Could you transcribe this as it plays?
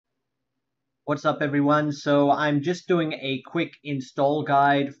What's up, everyone? So I'm just doing a quick install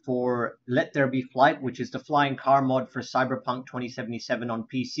guide for Let There Be Flight, which is the flying car mod for Cyberpunk 2077 on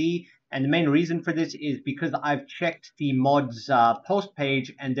PC. And the main reason for this is because I've checked the mod's post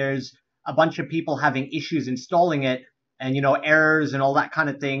page, and there's a bunch of people having issues installing it, and errors and all that kind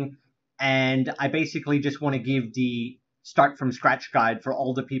of thing. And I basically just want to give the start from scratch guide for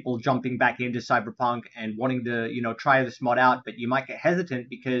all the people jumping back into Cyberpunk and wanting to try this mod out, but you might get hesitant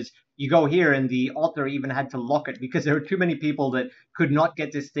because you go here and the author even had to lock it because there were too many people that could not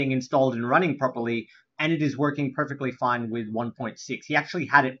get this thing installed and running properly, and it is working perfectly fine with 1.6. He actually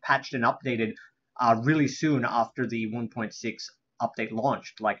had it patched and updated really soon after the 1.6 update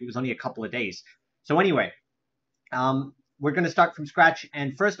launched. Like, it was only a couple of days. So anyway, we're going to start from scratch,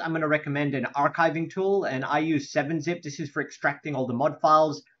 and first I'm going to recommend an archiving tool, and I use 7-zip. This is for extracting all the mod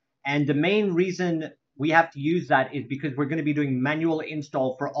files, and the main reason we have to use that is because we're going to be doing manual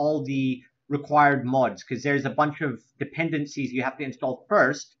install for all the required mods, because there's a bunch of dependencies you have to install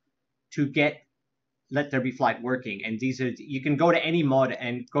first to get Let There Be Flight working. And these are, you can go to any mod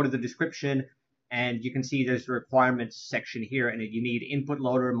and go to the description, and you can see there's the requirements section here, and you need input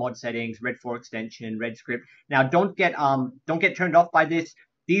loader, mod settings, Red4 extension, Redscript. Now, don't get turned off by this.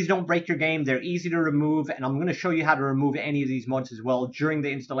 These don't break your game. They're easy to remove, and I'm going to show you how to remove any of these mods as well during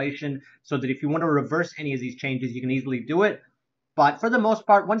the installation, so that if you want to reverse any of these changes, you can easily do it. But for the most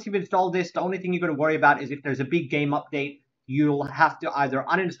part, once you've installed this, the only thing you're going to worry about is if there's a big game update, you'll have to either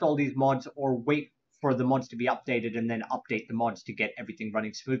uninstall these mods or wait for the mods to be updated and then update the mods to get everything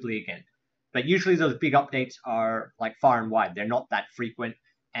running smoothly again. But usually those big updates are like far and wide. They're not that frequent.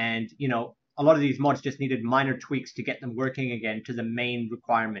 And, a lot of these mods just needed minor tweaks to get them working again to the main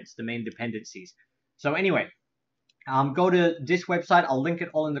requirements, the main dependencies. So anyway, go to this website. I'll link it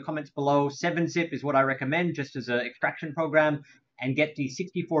all in the comments below. 7-zip is what I recommend just as an extraction program, and get the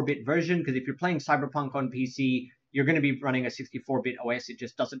 64-bit version, because if you're playing Cyberpunk on PC, you're going to be running a 64-bit OS. It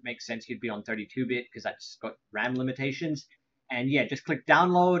just doesn't make sense you'd be on 32-bit because that's got RAM limitations. And yeah, just click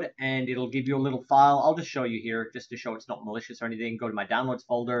download and it'll give you a little file. I'll just show you here just to show it's not malicious or anything. Go to my downloads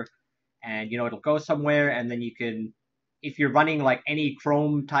folder and it'll go somewhere, and then you can, if you're running like any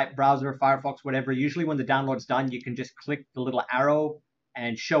Chrome type browser, Firefox, whatever, usually when the download's done, you can just click the little arrow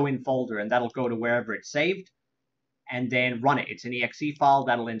and show in folder, and that'll go to wherever it's saved and then run it. It's an exe file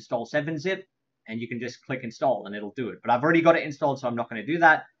that'll install 7-zip, and you can just click install and it'll do it. But I've already got it installed, so I'm not going to do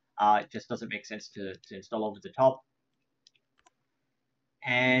that. It just doesn't make sense to install over the top.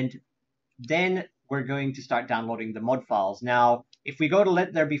 And then we're going to start downloading the mod files. Now, if we go to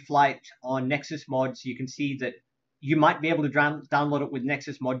Let There Be Flight on Nexus Mods, you can see that you might be able to download it with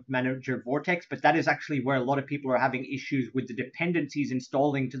Nexus Mod Manager Vortex, but that is actually where a lot of people are having issues with the dependencies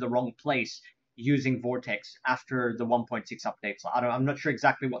installing to the wrong place using Vortex after the 1.6 update. So I'm not sure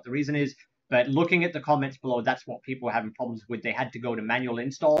exactly what the reason is, but looking at the comments below, that's what people were having problems with. They had to go to manual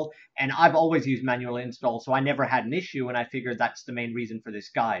install, and I've always used manual install, so I never had an issue, and I figured that's the main reason for this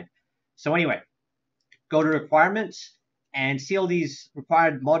guide. So anyway, go to requirements, and see all these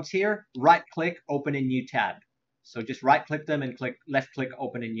required mods here. Right-click, open a new tab. So just right-click them and click left-click,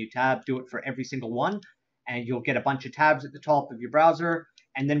 open a new tab. Do it for every single one, and you'll get a bunch of tabs at the top of your browser.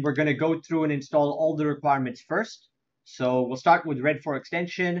 And then we're going to go through and install all the requirements first. So we'll start with Red4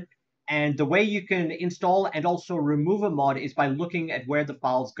 extension. And the way you can install and also remove a mod is by looking at where the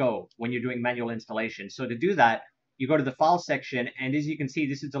files go when you're doing manual installation. So to do that, you go to the file section, and as you can see,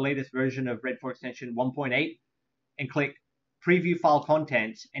 this is the latest version of Red4 extension 1.8, and click preview file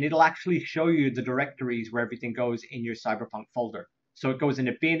contents, and it'll actually show you the directories where everything goes in your Cyberpunk folder. So it goes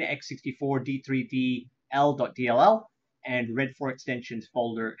into bin x64 d3dl.dll, and Red4 extensions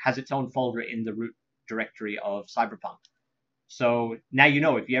folder has its own folder in the root directory of Cyberpunk. So now you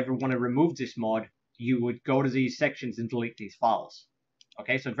know, if you ever want to remove this mod, you would go to these sections and delete these files.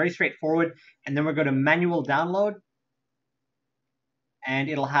 Okay, so very straightforward. And then we're going to manual download, and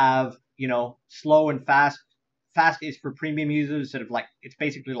it'll have, slow and fast. Fast is for premium users, sort of like, it's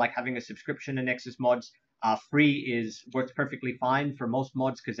basically like having a subscription to Nexus Mods. Free works perfectly fine for most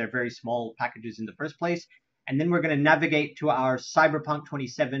mods because they're very small packages in the first place. And then we're going to navigate to our Cyberpunk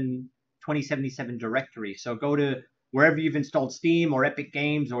 2077 directory. So go to wherever you've installed Steam or Epic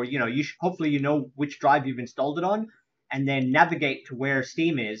Games, or hopefully you know which drive you've installed it on, and then navigate to where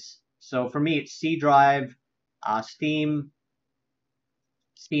Steam is. So for me, it's C drive, Steam,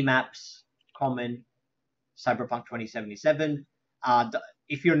 Steam apps, common, Cyberpunk 2077.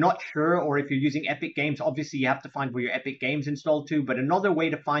 If you're not sure, or if you're using Epic Games, obviously you have to find where your Epic Games installed to. But another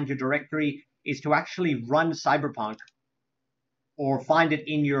way to find your directory is to actually run Cyberpunk, or find it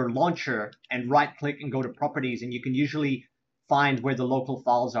in your launcher and right-click and go to properties, and you can usually find where the local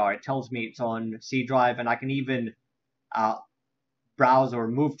files are. It tells me it's on C drive, and I can even browse or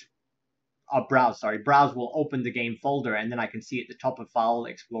move. Browse will open the game folder, and then I can see at the top of File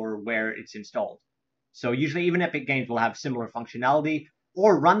Explorer where it's installed. So usually even Epic Games will have similar functionality,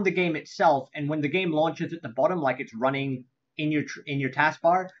 or run the game itself, and when the game launches at the bottom, like it's running in your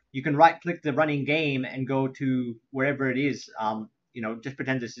taskbar, you can right-click the running game and go to wherever it is. Just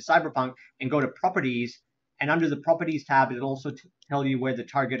pretend this is Cyberpunk, and go to Properties, and under the Properties tab, it'll also tell you where the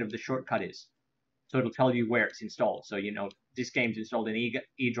target of the shortcut is. So it'll tell you where it's installed. So, this game's installed in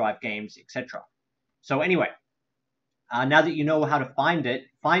eDrive Games, etc. So anyway, now that you know how to find it,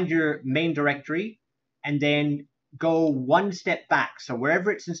 find your main directory and then go one step back. So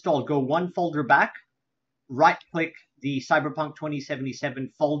wherever it's installed, go one folder back, right-click the Cyberpunk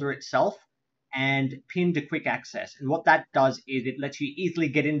 2077 folder itself, and pin to quick access. And what that does is it lets you easily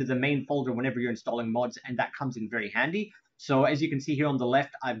get into the main folder whenever you're installing mods, and that comes in very handy. So as you can see here on the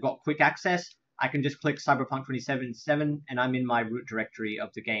left, I've got quick access. I can just click Cyberpunk 2077, and I'm in my root directory of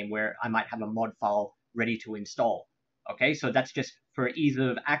the game where I might have a mod file ready to install. Okay, so that's just for ease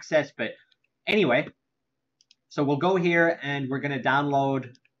of access. But anyway, so we'll go here and we're going to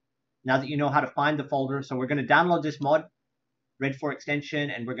download, now that you know how to find the folder. So we're going to download this mod, Red4 extension,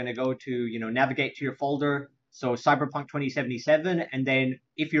 and we're going to go to, navigate to your folder. So Cyberpunk 2077, and then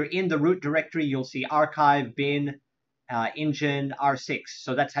if you're in the root directory, you'll see archive, bin, engine, R6.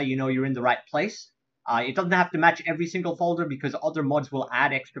 So that's how you know you're in the right place. It doesn't have to match every single folder because other mods will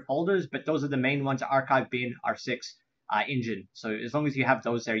add extra folders, but those are the main ones: archive, bin, R6, engine. So as long as you have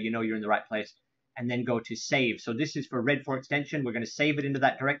those there, you know you're in the right place. And then go to save. So this is for Red4 extension. We're going to save it into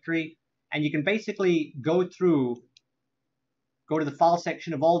that directory. And you can basically go to the file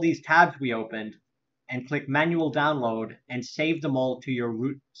section of all these tabs we opened and click manual download and save them all to your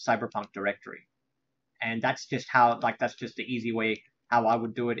root Cyberpunk directory. And that's just that's just the easy way how I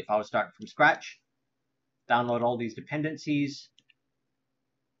would do it if I was starting from scratch. Download all these dependencies.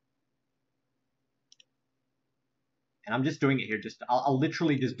 And I'm just doing it here. I'll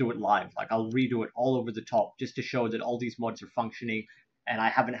literally just do it live. I'll redo it all over the top just to show that all these mods are functioning and I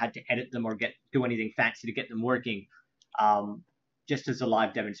haven't had to edit them or do anything fancy to get them working. Just as a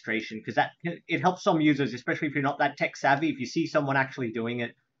live demonstration, because it helps some users, especially if you're not that tech savvy. If you see someone actually doing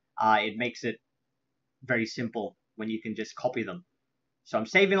it, it makes it very simple when you can just copy them. So I'm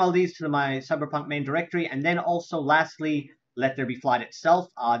saving all these to my Cyberpunk main directory, and then also lastly, Let There Be Flight itself.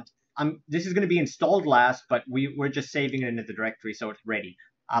 This is going to be installed last, but we're just saving it into the directory so it's ready.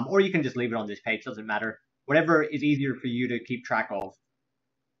 Or you can just leave it on this page, doesn't matter. Whatever is easier for you to keep track of.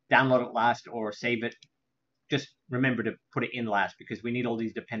 Download it last or save it. Just remember to put it in last because we need all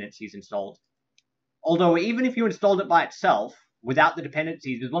these dependencies installed. Although even if you installed it by itself, without the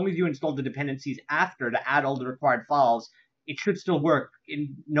dependencies, as long as you installed the dependencies after to add all the required files, it should still work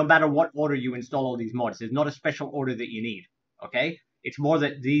no matter what order you install all these mods. There's not a special order that you need, okay? It's more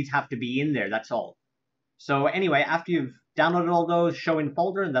that these have to be in there, that's all. So anyway, after you've downloaded all those, show in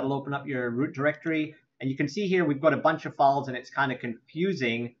folder, and that'll open up your root directory. And you can see here we've got a bunch of files and it's kind of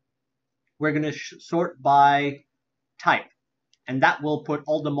confusing. We're going to sort by type, and that will put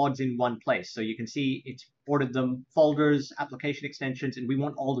all the mods in one place. So you can see it's ordered them folders, application extensions, and we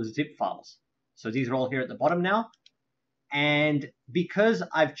want all the zip files. So these are all here at the bottom now. And because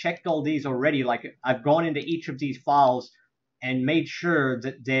I've checked all these already, I've gone into each of these files and made sure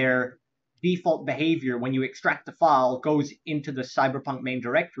that their default behavior when you extract the file goes into the Cyberpunk main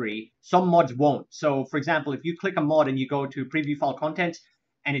directory. Some mods won't. So for example, if you click a mod and you go to preview file contents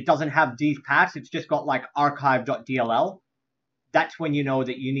and it doesn't have these paths, it's just got archive.dll, that's when you know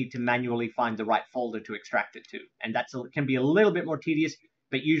that you need to manually find the right folder to extract it to. And that can be a little bit more tedious,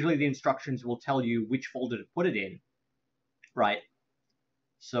 but usually the instructions will tell you which folder to put it in. Right.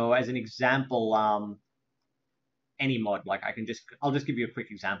 So as an example, any mod, I'll just give you a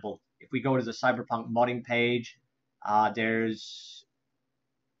quick example. If we go to the Cyberpunk modding page, there's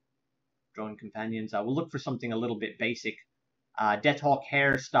drone companions. We'll look for something a little bit basic. Deathhawk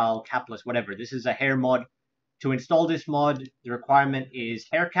hairstyle capless, whatever. This is a hair mod. To install this mod, the requirement is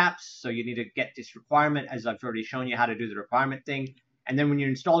hair caps. So you need to get this requirement, as I've already shown you how to do the requirement thing. And then when you're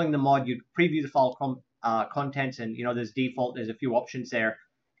installing the mod, you preview the file contents, and there's default, there's a few options there.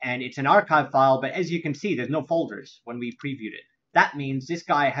 And it's an archive file, but as you can see, there's no folders when we previewed it. That means this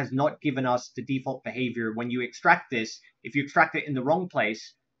guy has not given us the default behavior. When you extract this, if you extract it in the wrong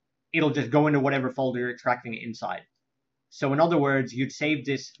place, it'll just go into whatever folder you're extracting it inside. So in other words, you'd save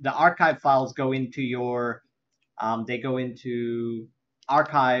this, the archive files go into your, they go into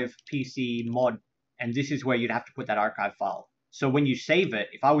archive PC mod, and this is where you'd have to put that archive file. So when you save it,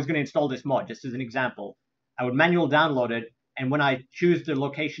 if I was going to install this mod, just as an example, I would manual download it, And when I choose the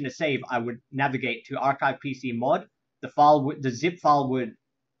location to save, I would navigate to archive PC mod. The zip file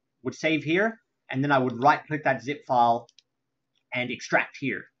would save here, and then I would right-click that zip file and extract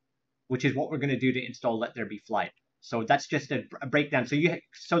here, which is what we're going to do to install Let There Be Flight. So that's just a breakdown.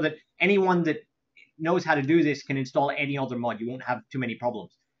 So that anyone that knows how to do this can install any other mod. You won't have too many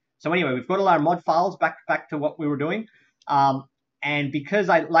problems. So anyway, we've got all our mod files back to what we were doing. And because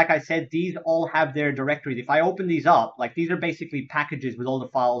like I said, these all have their directories. If I open these up, like these are basically packages with all the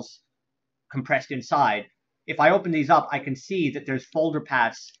files compressed inside. If I open these up, I can see that there's folder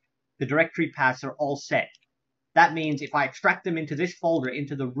paths. The directory paths are all set. That means if I extract them into this folder,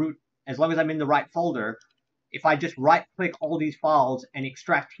 into the root, as long as I'm in the right folder, if I just right-click all these files and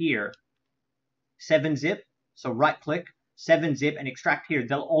extract here, 7-zip, so right-click, 7-zip, and extract here,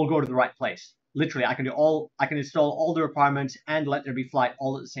 they'll all go to the right place. Literally, I can install all the requirements and Let There Be Flight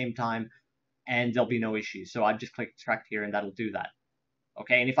all at the same time, and there'll be no issues. So I just click extract here, and that'll do that.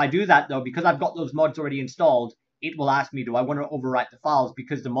 Okay, and if I do that, though, because I've got those mods already installed, it will ask me, do I want to overwrite the files,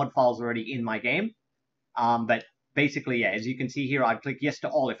 because the mod file's already in my game. But basically, yeah, as you can see here, I'd click yes to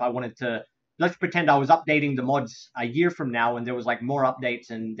all if I wanted to. Let's pretend I was updating the mods a year from now and there was like more updates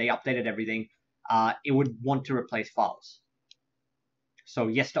and they updated everything. It would want to replace files. So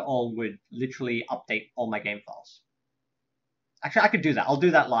yes to all would literally update all my game files. Actually, I could do that. I'll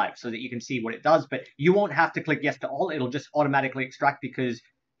do that live so that you can see what it does, but you won't have to click yes to all. It'll just automatically extract, because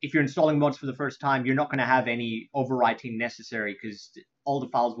if you're installing mods for the first time, you're not going to have any overwriting necessary because all the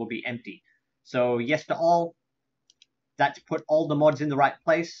files will be empty. So yes to all, that's put all the mods in the right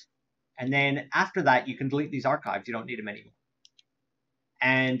place. And then after that, you can delete these archives. You don't need them anymore.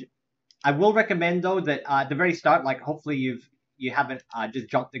 And I will recommend, though, that at the very start, like hopefully you haven't just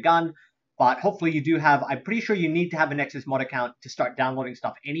jumped the gun, but hopefully you do have, I'm pretty sure you need to have an Nexus mod account to start downloading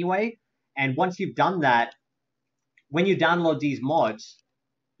stuff anyway. And once you've done that, when you download these mods,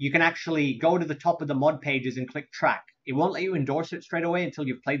 you can actually go to the top of the mod pages and click track. It won't let you endorse it straight away until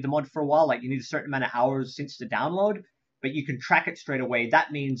you've played the mod for a while. Like you need a certain amount of hours since the download, but you can track it straight away.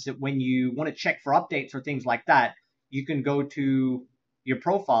 That means that when you want to check for updates or things like that, you can go to your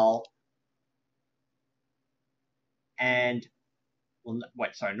profile and, well,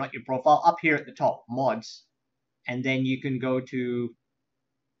 wait, sorry, not your profile, up here at the top, mods, and then you can go to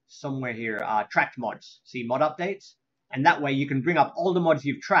somewhere here, tracked mods, see mod updates, and that way you can bring up all the mods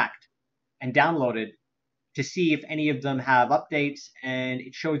you've tracked and downloaded to see if any of them have updates, and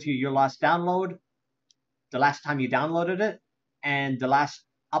it shows you your last download, the last time you downloaded it, and the last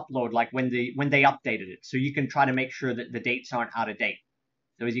upload, like when they updated it. So you can try to make sure that the dates aren't out of date.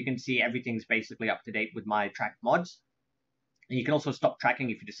 So as you can see, everything's basically up to date with my tracked mods. And you can also stop tracking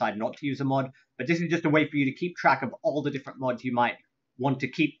if you decide not to use a mod. But this is just a way for you to keep track of all the different mods you might want to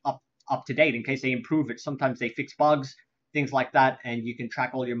keep up to date in case they improve it. Sometimes they fix bugs, things like that, and you can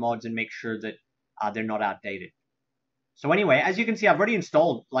track all your mods and make sure that they're not outdated. So anyway, as you can see, I've already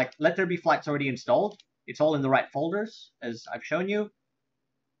installed, like, Let There Be Flight's already installed. It's all in the right folders, as I've shown you.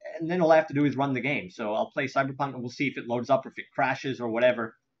 And then all I have to do is run the game. So I'll play Cyberpunk and we'll see if it loads up or if it crashes or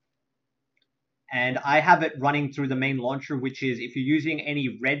whatever. And I have it running through the main launcher, which is, if you're using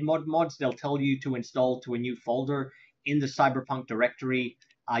any Redmod mods, they'll tell you to install to a new folder in the Cyberpunk directory.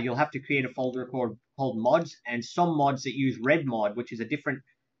 You'll have to create a folder called mods, and some mods that use Redmod, which is a different,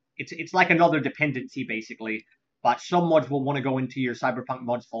 it's like another dependency basically, but some mods will want to go into your Cyberpunk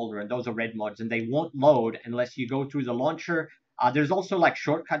mods folder, and those are red mods, and they won't load unless you go through the launcher. There's also like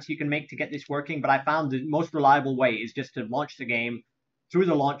shortcuts you can make to get this working, but I found the most reliable way is just to launch the game through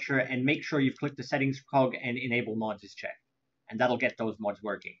the launcher and make sure you've clicked the settings cog and enable mods is checked, and that'll get those mods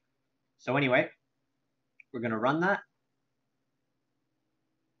working. So anyway, we're going to run that.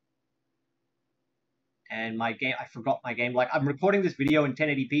 And my game, I forgot my game. Like, I'm recording this video in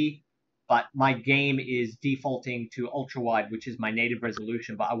 1080p, but my game is defaulting to ultra wide, which is my native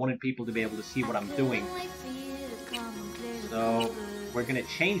resolution, but I wanted people to be able to see what I'm doing. So we're going to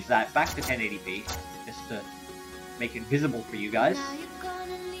change that back to 1080p just to make it visible for you guys.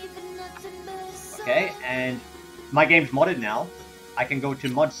 Okay, and my game's modded now. I can go to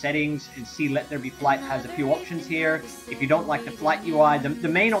mod settings and see Let There Be Flight has a few options here. If you don't like the flight UI, the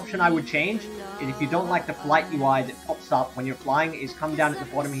main option I would change is, if you don't like the flight UI that pops up when you're flying, is come down at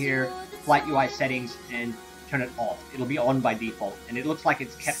the bottom here, flight UI settings, and turn it off. It'll be on by default, and it looks like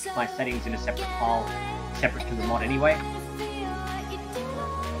it's kept my settings in a separate file, separate to the mod anyway.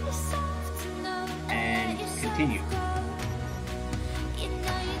 And continue.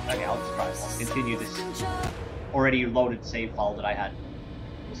 Okay, I'll continue this already loaded save file that I had.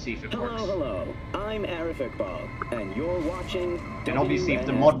 We'll see if it works. Hello, I'm Arif Iqbal, and you're watching. And obviously, if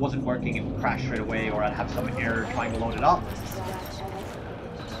the mod wasn't working, it would crash straight away, or I'd have some error trying to load it up.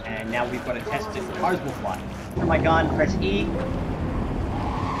 And now we've got to test if the cars will fly. For my gun, press E,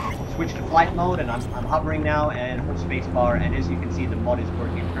 switch to flight mode, and I'm hovering now, and hold spacebar, and as you can see, the mod is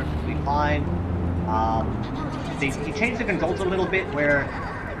working perfectly fine. He changed the controls a little bit, where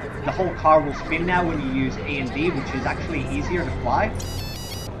the whole car will spin now when you use A and B, which is actually easier to fly.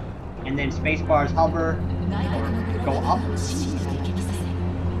 And then spacebar is hover, or go up.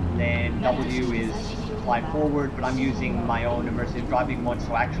 And then W is fly forward, but I'm using my own immersive driving mod,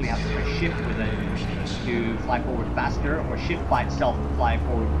 so I actually have to press shift with it to fly forward faster, or shift by itself to fly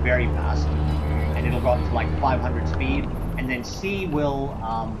forward very fast. And it'll go up to like 500 speed. And then C will,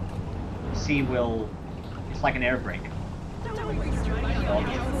 it's like an air brake. So I'll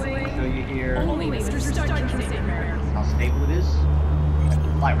just show you here how stable it is. I have to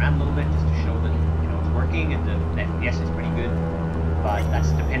fly around a little bit just to show that, you know, it's working, and the FPS is pretty good, but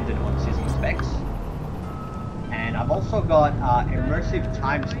that's dependent on system specs. And I've also got immersive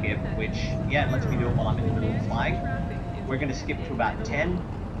time skip, which, yeah, it lets me do it while I'm in the middle of flying. We're going to skip to about 10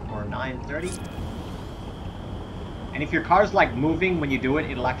 or 9:30. And if your car's like moving when you do it,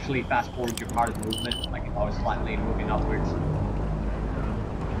 it'll actually fast forward your car's movement, like if I was slightly moving upwards.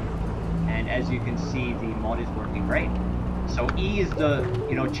 And as you can see, the mod is working great. So E is the,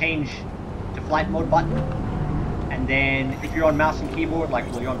 you know, change to flight mode button. And then if you're on mouse and keyboard, like,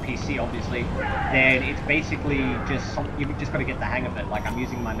 well, you're on PC obviously, then it's basically just, you've just got to get the hang of it. Like, I'm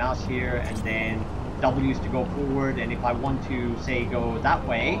using my mouse here, and then W is to go forward, and if I want to, say, go that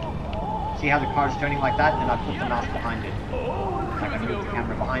way, see how the car's turning like that, then I put the mouse behind it. Like, I move the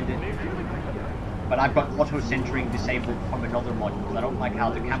camera behind it. But I've got auto centering disabled from another mod, because I don't like how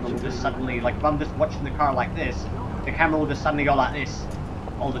the camera will just suddenly, like, if I'm just watching the car like this, the camera will just suddenly go like this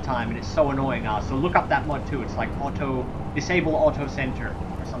all the time, and it's so annoying. So look up that mod too. It's like disable auto center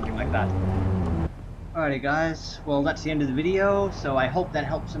or something like that. Alrighty guys, well, that's the end of the video, so I hope that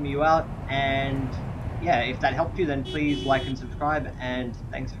helped some of you out, and yeah, if that helped you, then please like and subscribe, and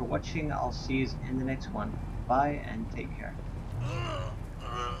thanks for watching. I'll see you in the next one. Bye and take care.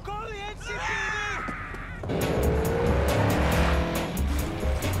 Call the NCPD!